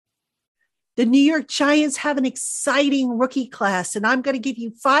The New York Giants have an exciting rookie class, and I'm going to give you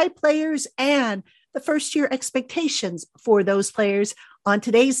 5 players and the first-year expectations for those players on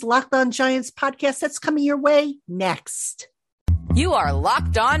today's Locked On Giants podcast that's coming your way next. You are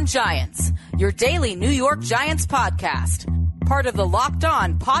Locked On Giants, your daily New York Giants podcast, part of the Locked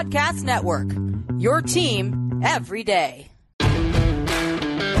On Podcast Network, your team every day.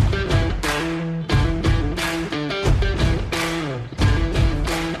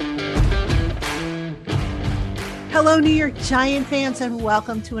 Hello, New York Giant fans, and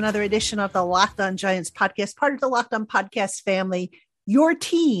welcome to another edition of the Locked On Giants podcast, part of the Locked On Podcast family, your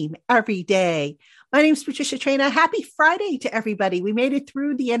team every day. My name is Patricia Traina. Happy Friday to everybody. We made it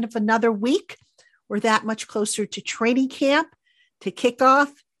through the end of another week. We're that much closer to training camp, to kickoff,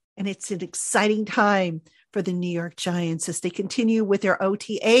 and it's an exciting time for the New York Giants as they continue with their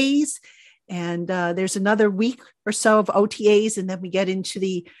OTAs. And there's another week or so of OTAs, and then we get into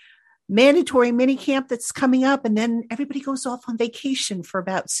the mandatory mini camp that's coming up, and then everybody goes off on vacation for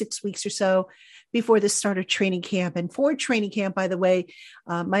about 6 weeks or so before the start of training camp. And for training camp, by the way,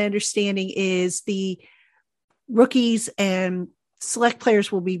 my understanding is the rookies and select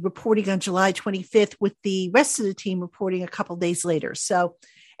players will be reporting on July 25th, with the rest of the team reporting a couple days later. So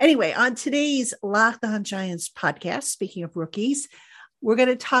anyway, on today's Locked On Giants podcast, speaking of rookies, we're going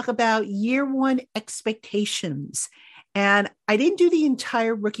to talk about year one expectations. And I didn't do the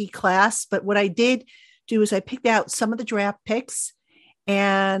entire rookie class, but what I did do is I picked out some of the draft picks,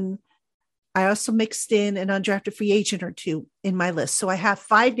 and I also mixed in an undrafted free agent or two in my list. So I have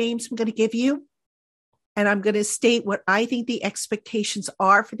 5 names I'm going to give you, and I'm going to state what I think the expectations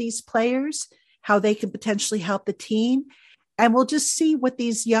are for these players, how they can potentially help the team. And we'll just see what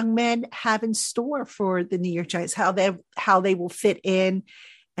these young men have in store for the New York Giants, how they will fit in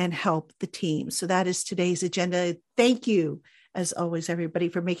and help the team. So that is today's agenda. Thank you, as always, everybody,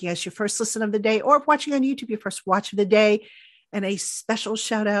 for making us your first listen of the day, or watching on YouTube, your first watch of the day. And a special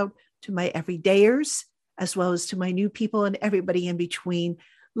shout out to my everydayers, as well as to my new people and everybody in between.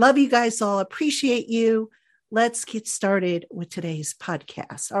 Love you guys all. Appreciate you. Let's get started with today's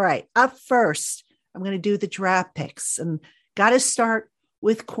podcast. All right. Up first, I'm going to do the draft picks, and got to start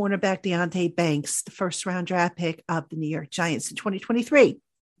with cornerback Deonte Banks, the first round draft pick of the New York Giants in 2023.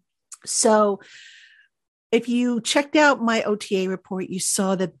 So if you checked out my OTA report, you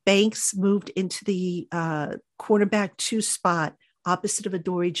saw that Banks moved into the cornerback 2 spot opposite of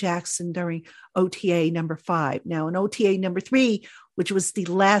Adoree Jackson during OTA number 5. Now, in OTA number 3, which was the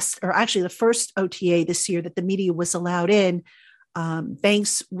last, or actually the first OTA this year that the media was allowed in,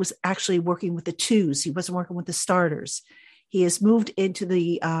 Banks was actually working with the 2s. He wasn't working with the starters. He has moved into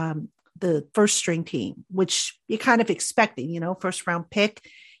the first string team, which you're kind of expecting, first round pick.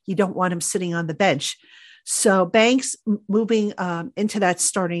 You don't want him sitting on the bench. So Banks moving into that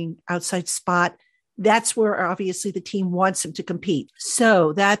starting outside spot, that's where obviously the team wants him to compete.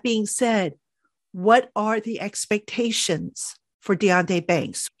 So that being said, what are the expectations for Deonte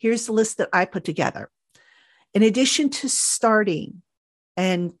Banks? Here's the list that I put together. In addition to starting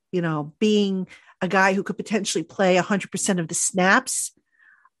and, being a guy who could potentially play 100% of the snaps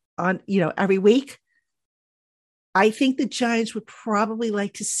on, every week, I think the Giants would probably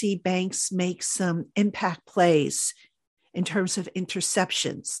like to see Banks make some impact plays in terms of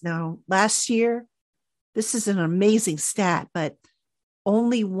interceptions. Now, last year, this is an amazing stat, but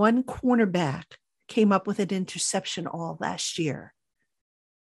only one cornerback came up with an interception all last year.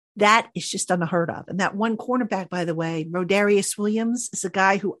 That is just unheard of. And that one cornerback, by the way, Rodarius Williams, is a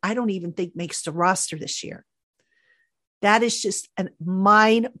guy who I don't even think makes the roster this year. That is just a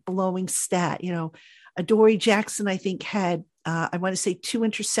mind-blowing stat. Adoree Jackson, I think, had, I want to say 2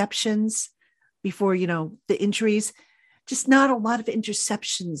 interceptions before, the injuries. Just not a lot of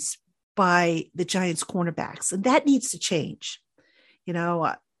interceptions by the Giants cornerbacks. And that needs to change.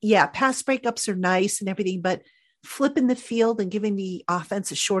 Pass breakups are nice and everything, but flipping the field and giving the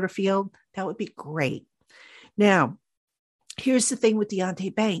offense a shorter field, that would be great. Now, here's the thing with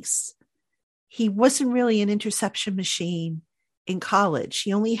Deonte Banks. He wasn't really an interception machine in college.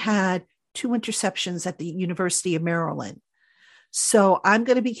 He only had 2 interceptions at the University of Maryland. So I'm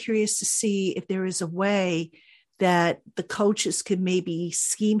going to be curious to see if there is a way that the coaches can maybe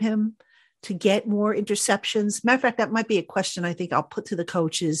scheme him to get more interceptions. Matter of fact, that might be a question I think I'll put to the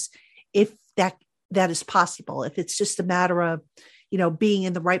coaches, if that is possible. If it's just a matter of, being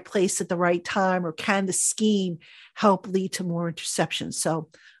in the right place at the right time, or can the scheme help lead to more interceptions? So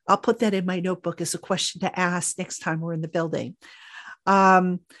I'll put that in my notebook as a question to ask next time we're in the building.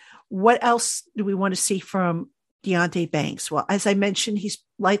 What else do we want to see from Deonte Banks? Well, as I mentioned, he's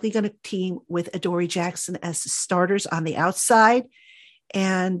likely going to team with Adoree Jackson as the starters on the outside.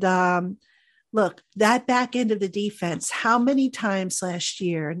 And look, that back end of the defense, how many times last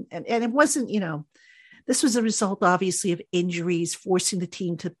year, and it wasn't, this was a result, obviously, of injuries, forcing the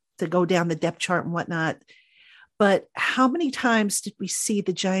team to go down the depth chart and whatnot. But how many times did we see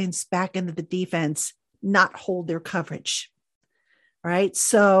the Giants back end of the defense not hold their coverage? Right.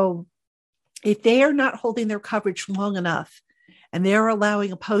 So if they are not holding their coverage long enough and they're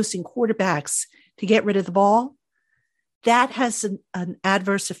allowing opposing quarterbacks to get rid of the ball, that has an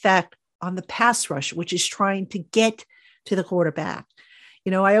adverse effect on the pass rush, which is trying to get to the quarterback.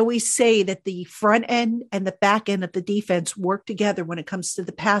 I always say that the front end and the back end of the defense work together when it comes to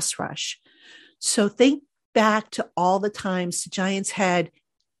the pass rush. So think back to all the times the Giants had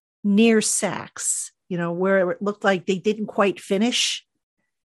near sacks, where it looked like they didn't quite finish.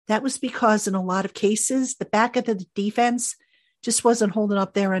 That was because in a lot of cases, the back end of the defense just wasn't holding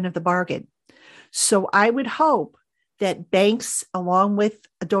up their end of the bargain. So I would hope that Banks, along with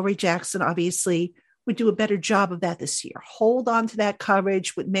Adoree Jackson, obviously, would do a better job of that this year. Hold on to that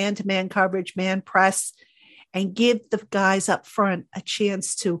coverage with man-to-man coverage, man press, and give the guys up front a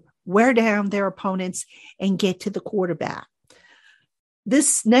chance to wear down their opponents and get to the quarterback.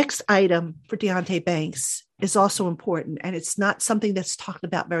 This next item for Deonte Banks is also important, and it's not something that's talked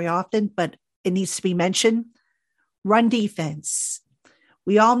about very often, but it needs to be mentioned. Run defense.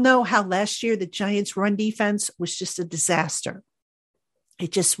 We all know how last year the Giants' run defense was just a disaster.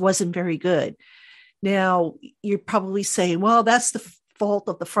 It just wasn't very good. Now, you're probably saying, well, that's the fault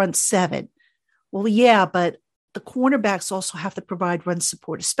of the front seven. Well, yeah, but the cornerbacks also have to provide run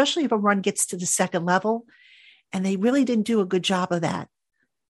support, especially if a run gets to the second level. And they really didn't do a good job of that,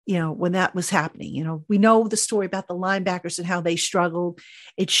 when that was happening. We know the story about the linebackers and how they struggled.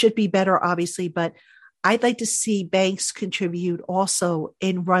 It should be better, obviously, but I'd like to see Banks contribute also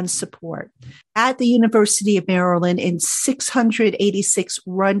in run support. At the University of Maryland, in 686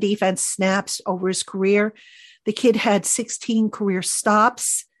 run defense snaps over his career, the kid had 16 career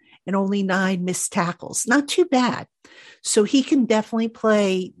stops and only 9 missed tackles. Not too bad. So he can definitely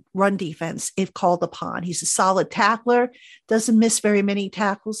play run defense if called upon. He's a solid tackler, doesn't miss very many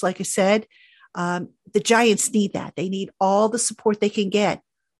tackles, like I said. The Giants need that. They need all the support they can get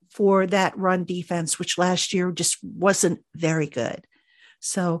for that run defense, which last year just wasn't very good.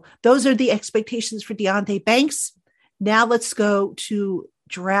 So those are the expectations for Deonte Banks. Now let's go to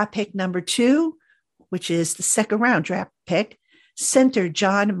draft pick number 2, which is the second round draft pick, center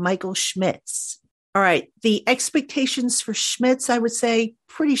John Michael Schmitz. All right. The expectations for Schmitz, I would say,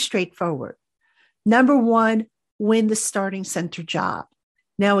 pretty straightforward. Number 1, win the starting center job.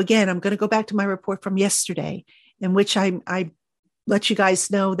 Now, again, I'm going to go back to my report from yesterday, in which I let you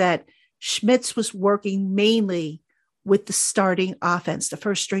guys know that Schmitz was working mainly with the starting offense, the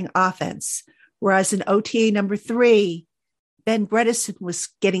first string offense, whereas in OTA number 3, Ben Bredeson was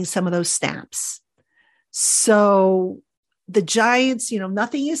getting some of those snaps. So the Giants,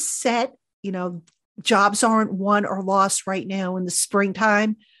 nothing is set, jobs aren't won or lost right now in the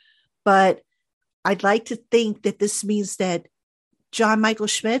springtime, but I'd like to think that this means that John Michael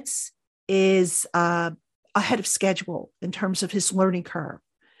Schmitz is ahead of schedule in terms of his learning curve.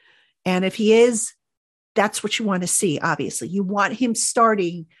 And if he is, that's what you want to see, obviously. You want him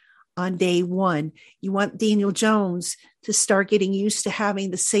starting on day 1. You want Daniel Jones to start getting used to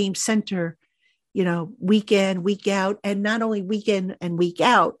having the same center, week in, week out, and not only week in and week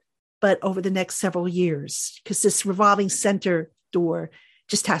out, but over the next several years, because this revolving center door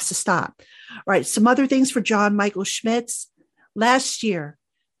just has to stop. All right, some other things for John Michael Schmitz. Last year,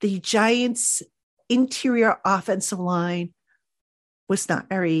 the Giants' interior offensive line was not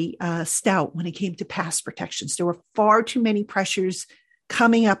very stout when it came to pass protections. There were far too many pressures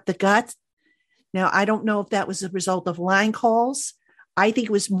coming up the gut. Now, I don't know if that was a result of line calls. I think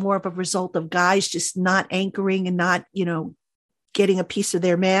it was more of a result of guys just not anchoring and not, getting a piece of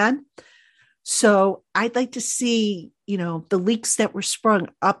their man. So I'd like to see, the leaks that were sprung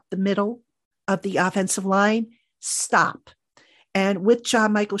up the middle of the offensive line stop. And with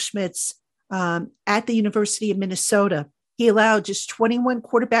John Michael Schmitz at the University of Minnesota, he allowed just 21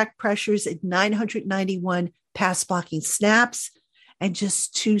 quarterback pressures and 991 pass blocking snaps and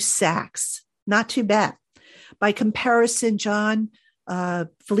just 2 sacks. Not too bad. By comparison, John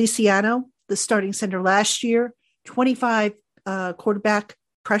Feliciano, the starting center last year, 25 quarterback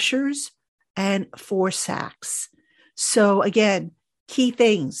pressures and 4 sacks. So again, key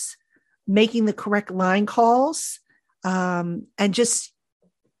things, making the correct line calls and just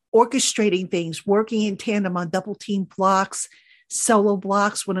orchestrating things, working in tandem on double team blocks, solo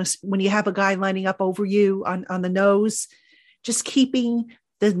blocks when you have a guy lining up over you on the nose, just keeping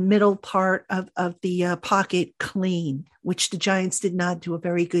the middle part of the pocket clean, which the Giants did not do a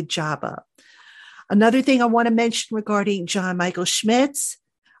very good job of. Another thing I want to mention regarding John Michael Schmitz,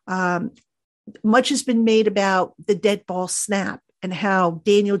 much has been made about the dead ball snap and how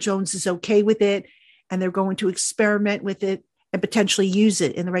Daniel Jones is okay with it, and they're going to experiment with it and potentially use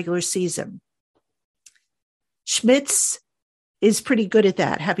it in the regular season. Schmitz is pretty good at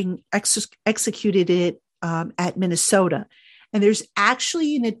that, having executed it at Minnesota. And there's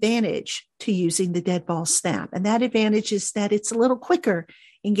actually an advantage to using the dead ball snap. And that advantage is that it's a little quicker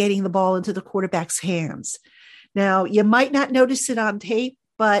in getting the ball into the quarterback's hands. Now, you might not notice it on tape,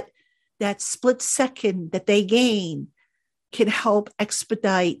 but that split second that they gain can help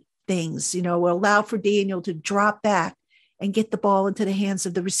expedite things, will allow for Daniel to drop back and get the ball into the hands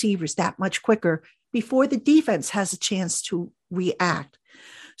of the receivers that much quicker before the defense has a chance to react.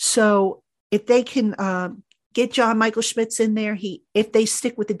 So if they can get John Michael Schmitz in there, if they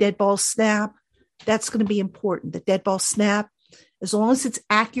stick with the dead ball snap, that's going to be important. The dead ball snap, as long as it's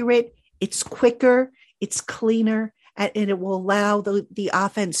accurate, it's quicker, it's cleaner, and it will allow the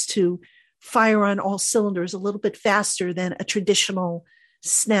offense to fire on all cylinders a little bit faster than a traditional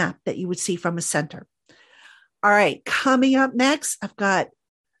snap that you would see from a center. All right, coming up next, I've got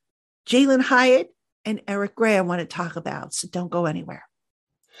Jalin Hyatt and Eric Gray I want to talk about, so don't go anywhere.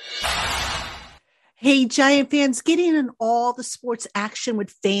 Hey, Giant fans, get in on all the sports action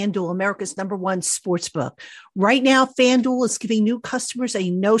with FanDuel, America's #1 sportsbook. Right now, FanDuel is giving new customers a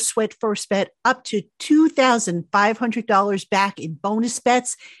no-sweat first bet up to $2,500 back in bonus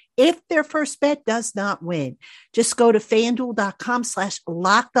bets if their first bet does not win. Just go to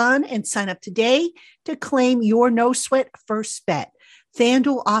FanDuel.com/lockedon and sign up today to claim your no-sweat first bet.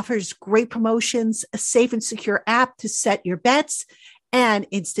 FanDuel offers great promotions, a safe and secure app to set your bets, and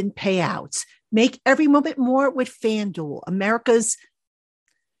instant payouts. Make every moment more with FanDuel,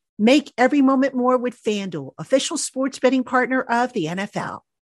 Make every moment more with FanDuel, official sports betting partner of the NFL.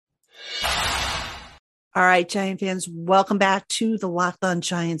 All right, Giant fans, welcome back to the Locked On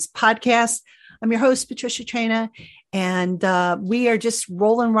Giants podcast. I'm your host, Patricia Traina, and we are just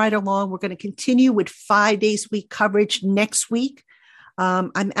rolling right along. We're going to continue with 5 days a week coverage next week.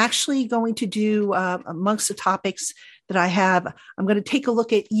 I'm actually going to do, amongst the topics that I have, I'm going to take a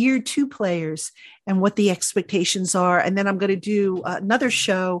look at year 2 players and what the expectations are. And then I'm going to do another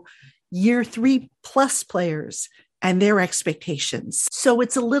show, year 3 plus players and their expectations. So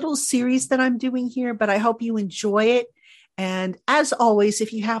it's a little series that I'm doing here, but I hope you enjoy it. And as always,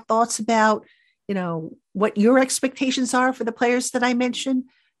 if you have thoughts about, what your expectations are for the players that I mentioned,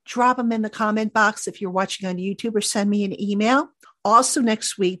 drop them in the comment box if you're watching on YouTube, or send me an email. Also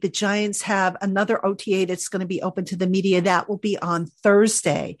next week, the Giants have another OTA that's going to be open to the media. That will be on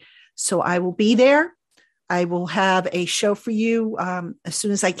Thursday. So I will be there. I will have a show for you as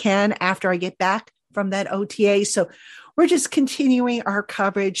soon as I can after I get back from that OTA. So we're just continuing our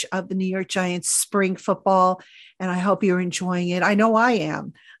coverage of the New York Giants spring football, and I hope you're enjoying it. I know I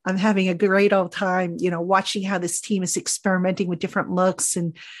am. I'm having a great old time, watching how this team is experimenting with different looks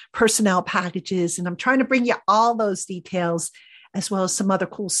and personnel packages. And I'm trying to bring you all those details, as well as some other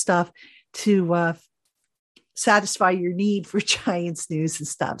cool stuff to satisfy your need for Giants news and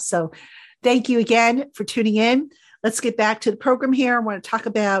stuff. So thank you again for tuning in. Let's get back to the program here. I want to talk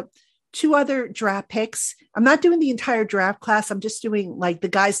about 2 other draft picks. I'm not doing the entire draft class. I'm just doing like the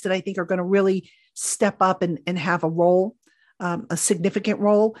guys that I think are going to really step up and have a role, a significant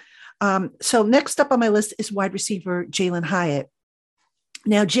role. So next up on my list is wide receiver Jalin Hyatt.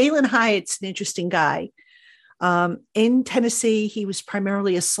 Now, Jalin Hyatt's an interesting guy. In Tennessee, he was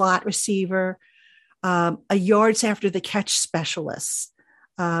primarily a slot receiver, a yards after the catch specialist.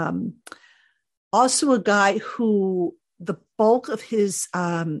 Also a guy who the bulk of his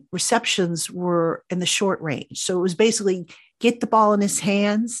receptions were in the short range. So it was basically get the ball in his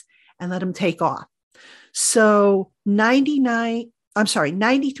hands and let him take off. So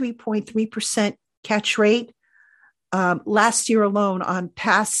 93.3% catch rate last year alone on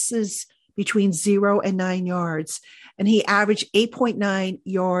passes between 0 and 9 yards. And he averaged 8.9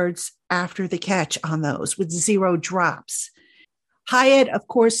 yards after the catch on those with 0 drops. Hyatt, of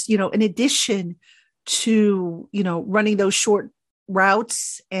course, in addition to, running those short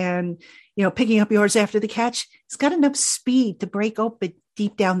routes and, picking up yards after the catch, he's got enough speed to break open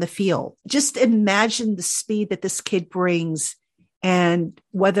deep down the field. Just imagine the speed that this kid brings and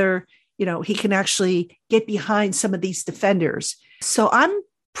whether, he can actually get behind some of these defenders. So I'm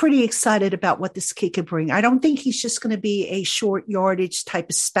pretty excited about what this kid could bring. I don't think he's just going to be a short yardage type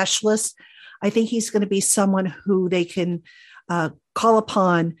of specialist. I think he's going to be someone who they can call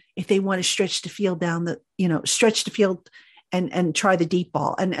upon if they want to stretch the field and try the deep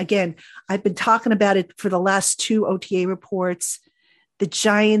ball. And again, I've been talking about it for the last 2 OTA reports the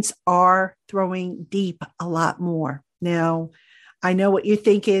Giants are throwing deep a lot more. Now, I know what you're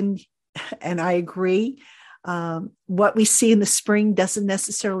thinking, and I agree. What we see in the spring doesn't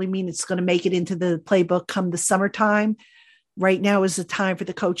necessarily mean it's going to make it into the playbook come the summertime. Right now is the time for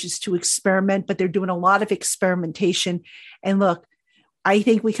the coaches to experiment, but they're doing a lot of experimentation. And look, I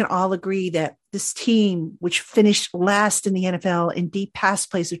think we can all agree that this team, which finished last in the NFL in deep pass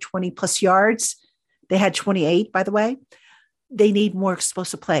plays of 20 plus yards, they had 28, by the way, they need more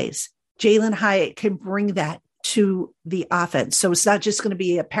explosive plays. Jalin Hyatt can bring that to the offense. So it's not just going to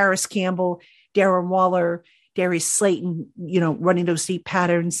be a Paris Campbell, Darren Waller, Darius Slayton, running those deep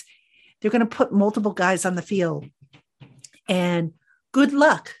patterns. They're going to put multiple guys on the field. And good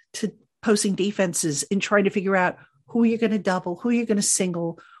luck to posing defenses in trying to figure out who you're going to double, who you're going to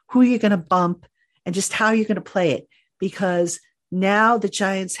single, who you're going to bump, and just how you're going to play it. Because now the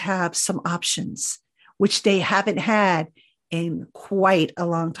Giants have some options, which they haven't had in quite a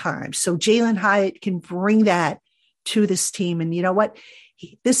long time. So Jalin Hyatt can bring that to this team. And you know what?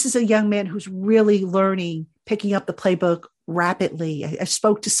 This is a young man who's really learning, picking up the playbook rapidly. I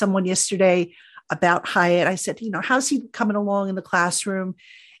spoke to someone yesterday about Hyatt. I said, how's he coming along in the classroom?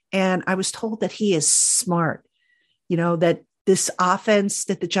 And I was told that he is smart, that this offense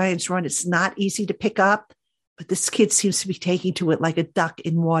that the Giants run, it's not easy to pick up, but this kid seems to be taking to it like a duck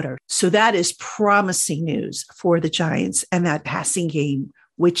in water. So that is promising news for the Giants and that passing game,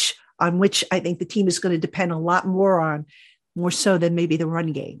 on which I think the team is going to depend a lot more so than maybe the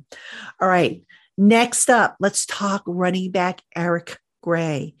run game. All right. Next up, let's talk running back Eric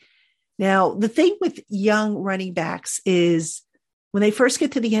Gray. Now, the thing with young running backs is when they first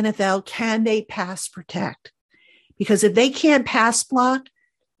get to the NFL, can they pass protect? Because if they can't pass block,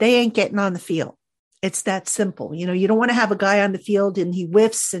 they ain't getting on the field. It's that simple. You don't want to have a guy on the field and he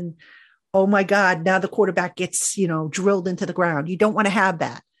whiffs and, oh my God, now the quarterback gets, drilled into the ground. You don't want to have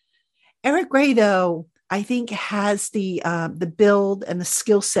that. Eric Gray, though, I think has the build and the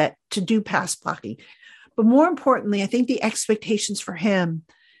skill set to do pass blocking. But more importantly, I think the expectations for him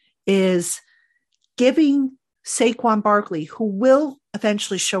is giving Saquon Barkley, who will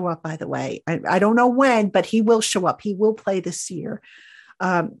eventually show up, by the way. I don't know when, but he will show up. He will play this year.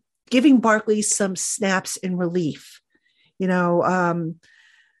 Giving Barkley some snaps in relief.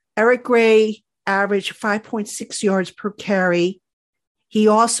 Eric Gray averaged 5.6 yards per carry. He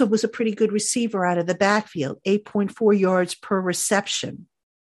also was a pretty good receiver out of the backfield, 8.4 yards per reception.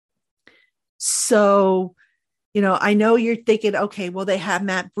 So, I know you're thinking, okay, well, they have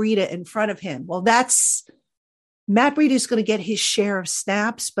Matt Breida in front of him. Well, Matt Breida is going to get his share of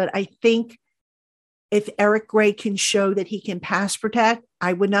snaps, but I think if Eric Gray can show that he can pass protect,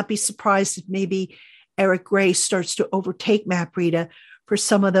 I would not be surprised if maybe Eric Gray starts to overtake Matt Breida for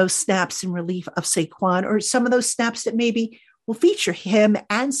some of those snaps in relief of Saquon, or some of those snaps that maybe will feature him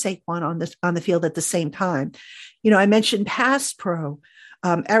and Saquon on the field at the same time. I mentioned pass pro.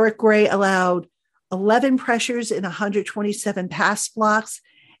 Eric Gray allowed 11 pressures in 127 pass blocks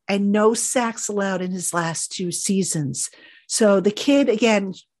and no sacks allowed in his last 2 seasons. So the kid,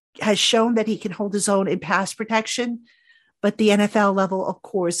 again, has shown that he can hold his own in pass protection, but the NFL level, of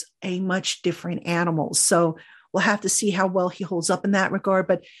course, a much different animal. So we'll have to see how well he holds up in that regard.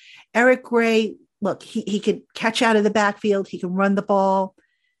 But Eric Gray, look, he can catch out of the backfield. He can run the ball.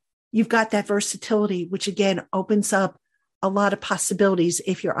 You've got that versatility, which again opens up a lot of possibilities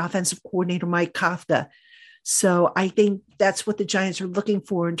if you're offensive coordinator Mike Kafka. So I think that's what the Giants are looking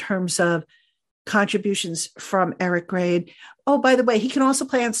for in terms of contributions from Eric Gray. Oh, by the way, he can also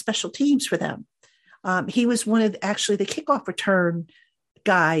play on special teams for them. He was one of the kickoff return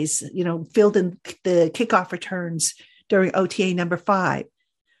guys, fielding the kickoff returns during OTA number 5.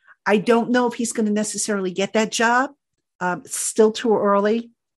 I don't know if he's going to necessarily get that job. Still too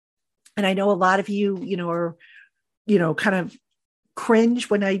early. And I know a lot of you, are, kind of cringe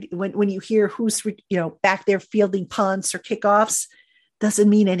when you hear who's, back there fielding punts or kickoffs. Doesn't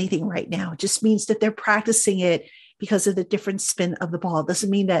mean anything right now. It just means that they're practicing it because of the different spin of the ball. It doesn't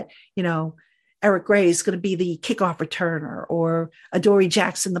mean that, Eric Gray is going to be the kickoff returner or Adoree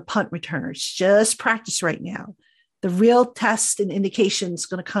Jackson, the punt returner. It's just practice right now. The real test and indication is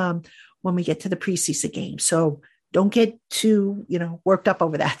going to come when we get to the preseason game. So don't get too, worked up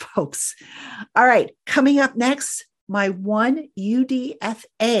over that, folks. All right. Coming up next, my one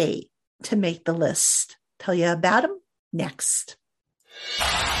UDFA to make the list. Tell you about him next.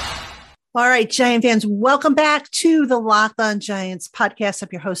 All right, Giant fans, welcome back to the Locked On Giants podcast. I'm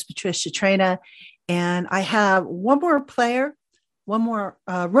your host, Patricia Traina, and I have one more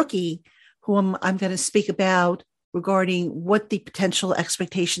rookie who I'm going to speak about regarding what the potential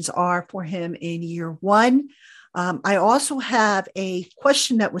expectations are for him in year 1. I also have a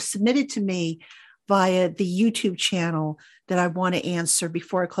question that was submitted to me via the YouTube channel that I want to answer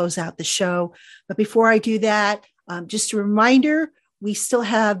before I close out the show. But before I do that, just a reminder, we still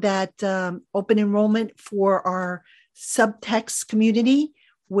have that open enrollment for our subtext community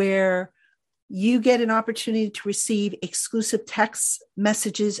where you get an opportunity to receive exclusive text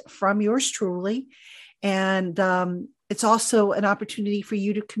messages from yours truly. And it's also an opportunity for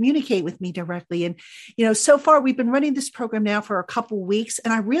you to communicate with me directly. And, so far we've been running this program now for a couple of weeks,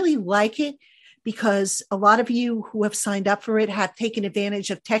 and I really like it because a lot of you who have signed up for it have taken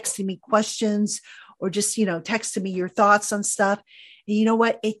advantage of texting me questions or just, texting me your thoughts on stuff. And you know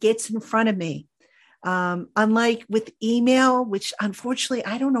what? It gets in front of me. Unlike with email, which unfortunately,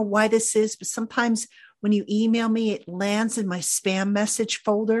 I don't know why this is, but sometimes when you email me, it lands in my spam message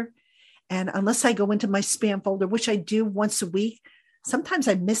folder. And unless I go into my spam folder, which I do once a week, sometimes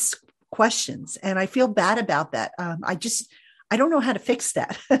I miss questions and I feel bad about that. I don't know how to fix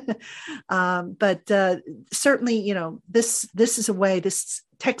that. But certainly, this is a way, this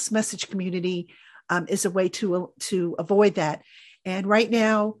text message community is a way to avoid that. And right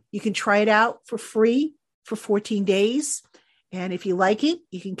now you can try it out for free for 14 days. And if you like it,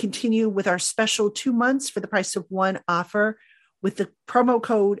 you can continue with our special 2 months for the price of one offer with the promo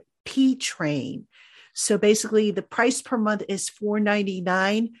code PTRAIN. So basically the price per month is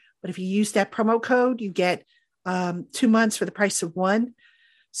 $4.99. But if you use that promo code, you get 2 months for the price of one.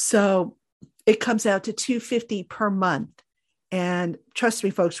 So it comes out to $250 per month. And trust me,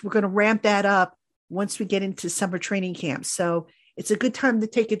 folks, we're going to ramp that up once we get into summer training camp. So it's a good time to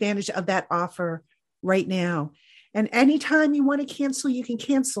take advantage of that offer right now. And anytime you want to cancel, you can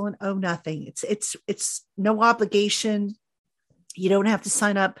cancel and owe nothing. It's no obligation. You don't have to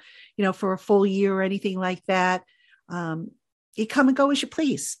sign up, for a full year or anything like that. You come and go as you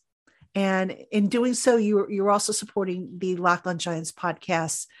please. And in doing so, you're also supporting the Locked On Giants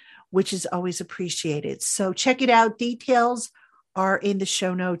podcast, which is always appreciated. So check it out. Details are in the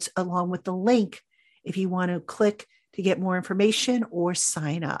show notes along with the link if you want to click to get more information or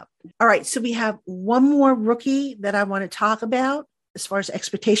sign up. All right. So we have one more rookie that I want to talk about as far as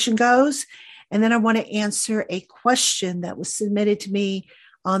expectation goes. And then I want to answer a question that was submitted to me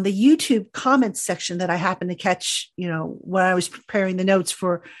on the YouTube comments section that I happened to catch, when I was preparing the notes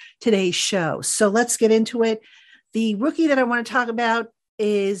for today's show. So let's get into it. The rookie that I want to talk about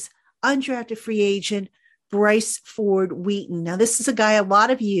is undrafted free agent Bryce Ford Wheaton. Now, this is a guy a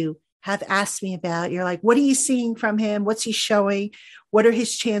lot of you have asked me about. You're like, what are you seeing from him? What's he showing? What are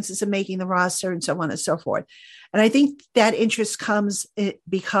his chances of making the roster and so on and so forth? And I think that interest comes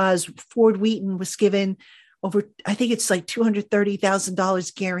because Ford Wheaton was given over, I think it's like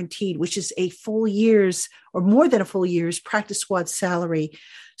 $230,000 guaranteed, which is a full year's or more than a full year's practice squad salary.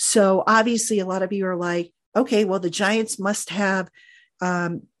 So obviously a lot of you are like, okay, well, the Giants must have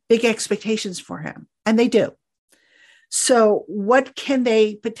big expectations for him. And they do. So what can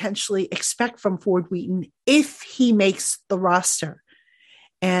they potentially expect from Ford Wheaton if he makes the roster?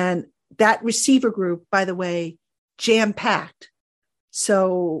 And that receiver group, by the way, jam-packed.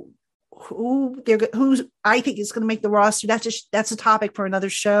 So who I think is going to make the roster, that's a topic for another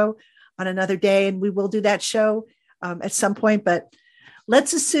show on another day. And we will do that show at some point. But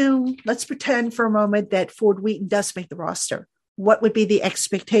let's pretend for a moment that Ford Wheaton does make the roster. What would be the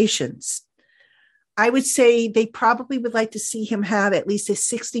expectations? I would say they probably would like to see him have at least a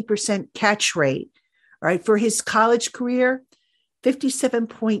 60% catch rate, right? For his college career,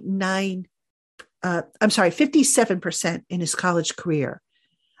 57% in his college career.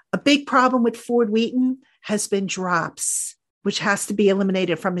 A big problem with Ford Wheaton has been drops, which has to be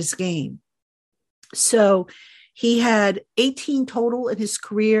eliminated from his game. So he had 18 total in his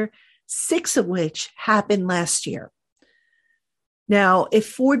career, 6 of which happened last year. Now, if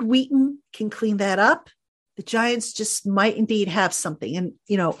Ford Wheaton can clean that up, the Giants just might indeed have something. And,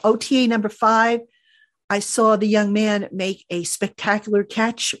 OTA number 5, I saw the young man make a spectacular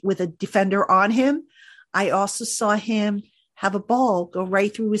catch with a defender on him. I also saw him have a ball go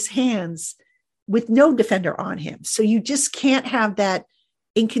right through his hands with no defender on him. So you just can't have that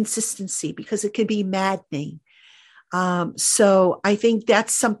inconsistency because it could be maddening. So I think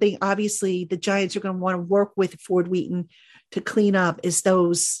that's something, obviously, the Giants are going to want to work with Ford Wheaton to clean up, is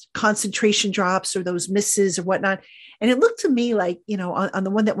those concentration drops or those misses or whatnot. And it looked to me like, on the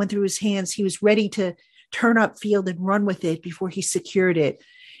one that went through his hands, he was ready to turn up field and run with it before he secured it.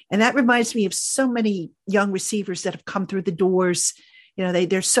 And that reminds me of so many young receivers that have come through the doors.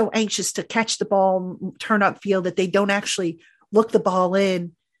 They're so anxious to catch the ball, turn up field, that they don't actually look the ball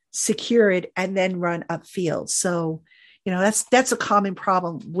in, secure it, and then run upfield. So, that's a common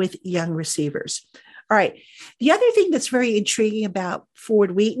problem with young receivers. All right. The other thing that's very intriguing about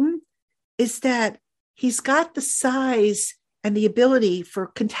Ford Wheaton is that he's got the size and the ability for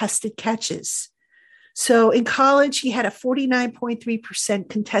contested catches. So in college, he had a 49.3%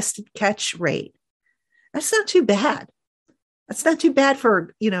 contested catch rate. That's not too bad. That's not too bad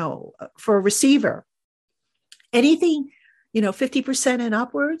for, for a receiver. Anything, 50% and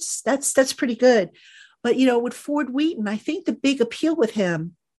upwards, that's pretty good. But, with Ford Wheaton, I think the big appeal with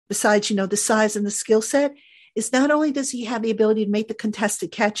him, besides, the size and the skill set, is not only does he have the ability to make the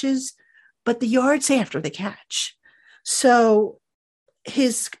contested catches, but the yards after the catch. So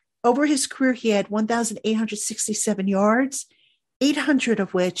over his career, he had 1,867 yards, 800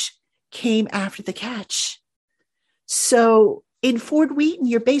 of which came after the catch. So in Ford Wheaton,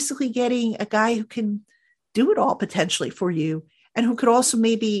 you're basically getting a guy who can do it all potentially for you, and who could also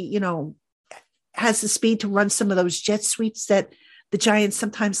maybe, has the speed to run some of those jet sweeps that the Giants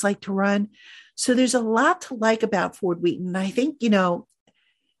sometimes like to run. So there's a lot to like about Ford Wheaton. And I think,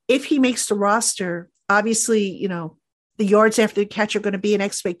 if he makes the roster, obviously, the yards after the catch are going to be an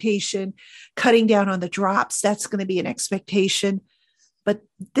expectation. Cutting down on the drops, that's going to be an expectation. But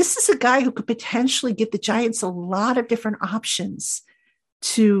this is a guy who could potentially give the Giants a lot of different options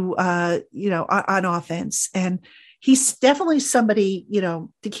to, on offense. And he's definitely somebody,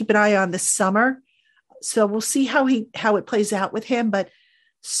 to keep an eye on this summer. So we'll see how it plays out with him, but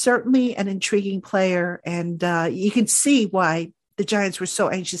certainly an intriguing player. And you can see why the Giants were so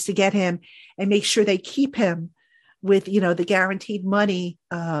anxious to get him and make sure they keep him with, the guaranteed money,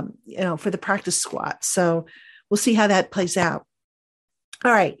 for the practice squad. So we'll see how that plays out.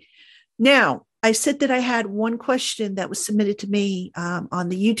 All right. Now, I said that I had one question that was submitted to me on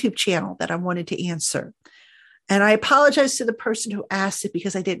the YouTube channel that I wanted to answer. And I apologize to the person who asked it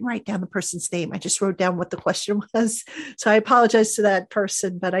because I didn't write down the person's name. I just wrote down what the question was. So I apologize to that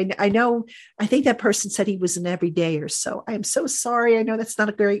person. But I think that person said he was an everydayer. So I am so sorry. I know that's not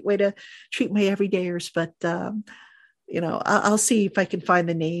a great way to treat my everydayers, but, I'll see if I can find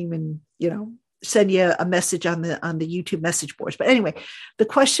the name and, send you a message on the YouTube message boards. But anyway, the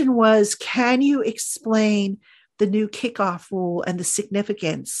question was, can you explain the new kickoff rule and the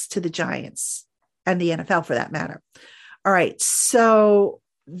significance to the Giants and the NFL for that matter? All right. So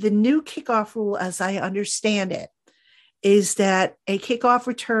the new kickoff rule, as I understand it, is that a kickoff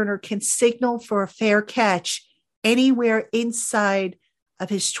returner can signal for a fair catch anywhere inside of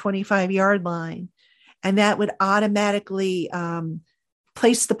his 25-yard line. And that would automatically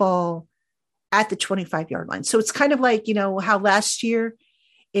place the ball at the 25-yard line. So it's kind of like, how last year,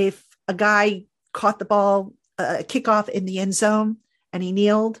 if a guy caught the ball, kickoff in the end zone and he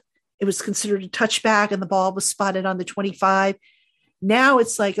kneeled, it was considered a touchback and the ball was spotted on the 25. Now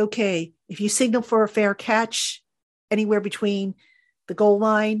it's like, okay, if you signal for a fair catch anywhere between the goal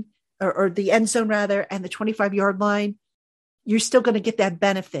line or the end zone rather, and the 25-yard line, you're still going to get that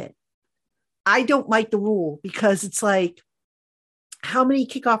benefit. I don't like the rule because it's like, how many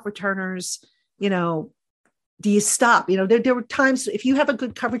kickoff returners, do you stop? There were times if you have a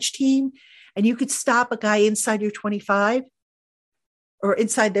good coverage team and you could stop a guy inside your 25 or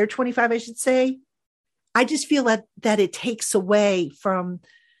inside their 25, I should say. I just feel that it takes away from,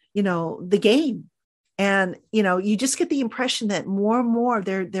 the game. And, you just get the impression that more and more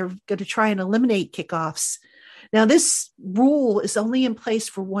they're going to try and eliminate kickoffs. Now, this rule is only in place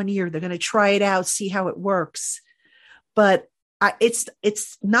for 1 year. They're going to try it out, see how it works. But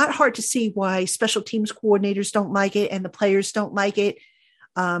it's not hard to see why special teams coordinators don't like it and the players don't like it.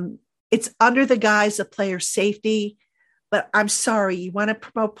 It's under the guise of player safety. But I'm sorry, you want to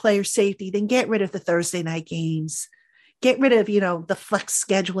promote player safety, then get rid of the Thursday night games. Get rid of, the flex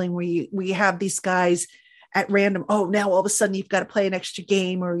scheduling where you have these guys at random. Oh, now all of a sudden you've got to play an extra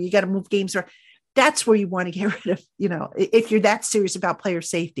game or you got to move games. Or that's where you want to get rid of, if you're that serious about player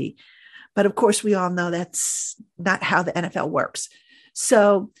safety. But of course, we all know that's not how the NFL works.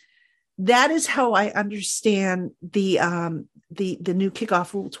 So that is how I understand the new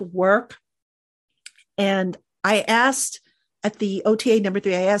kickoff rule to work. And I asked at the OTA number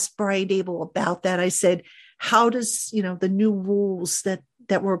 3, I asked Brian Daboll about that. I said, how does, the new rules that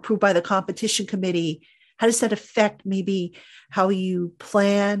were approved by the competition committee, how does that affect maybe how you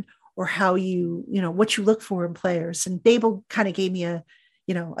plan or how you, what you look for in players? And Daboll kind of gave me a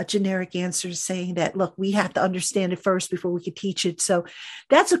generic answer saying that, look, we have to understand it first before we could teach it. So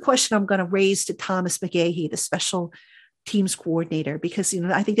that's a question I'm going to raise to Thomas McGahee, the special teams coordinator, because,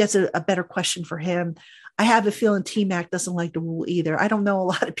 I think that's a better question for him. I have a feeling T-Mac doesn't like the rule either. I don't know a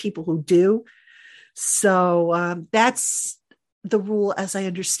lot of people who do. So that's the rule as I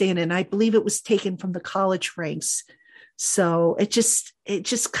understand it. And I believe it was taken from the college ranks. So it just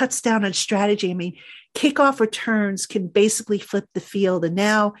cuts down on strategy. I mean, kickoff returns can basically flip the field. And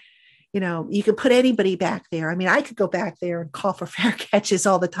now, you can put anybody back there. I mean, I could go back there and call for fair catches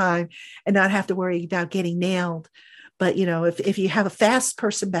all the time and not have to worry about getting nailed. But, if you have a fast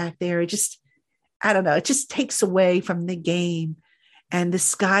person back there, I don't know, it just takes away from the game and the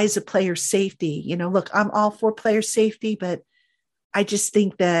skies of player safety. Look, I'm all for player safety, but I just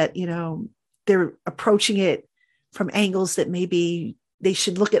think that, they're approaching it from angles that maybe they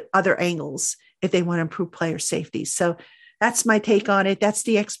should look at other angles if they want to improve player safety. So that's my take on it. That's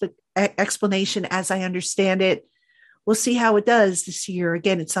the explanation as I understand it. We'll see how it does this year.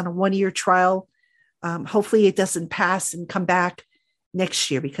 Again, it's on a 1-year trial. Hopefully it doesn't pass and come back next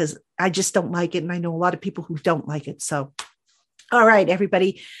year, because I just don't like it. And I know a lot of people who don't like it. So, all right,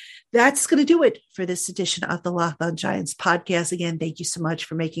 everybody, that's going to do it for this edition of the Locked On Giants podcast. Again, thank you so much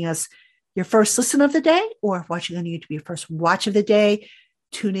for making us your first listen of the day, or watching on YouTube, your first watch of the day.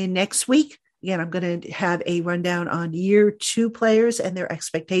 Tune in next week. Again, I'm going to have a rundown on year 2 players and their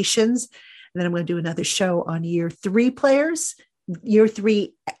expectations. And then I'm going to do another show on year 3 players, year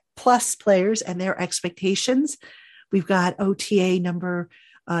 3 plus players and their expectations. We've got OTA number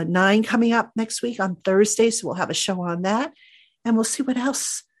 9 coming up next week on Thursday. So we'll have a show on that, and we'll see what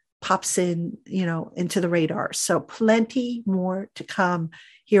else pops in, into the radar. So plenty more to come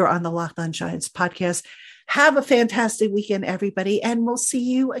here on the Locked On Giants podcast. Have a fantastic weekend, everybody, and we'll see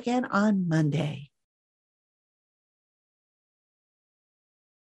you again on Monday.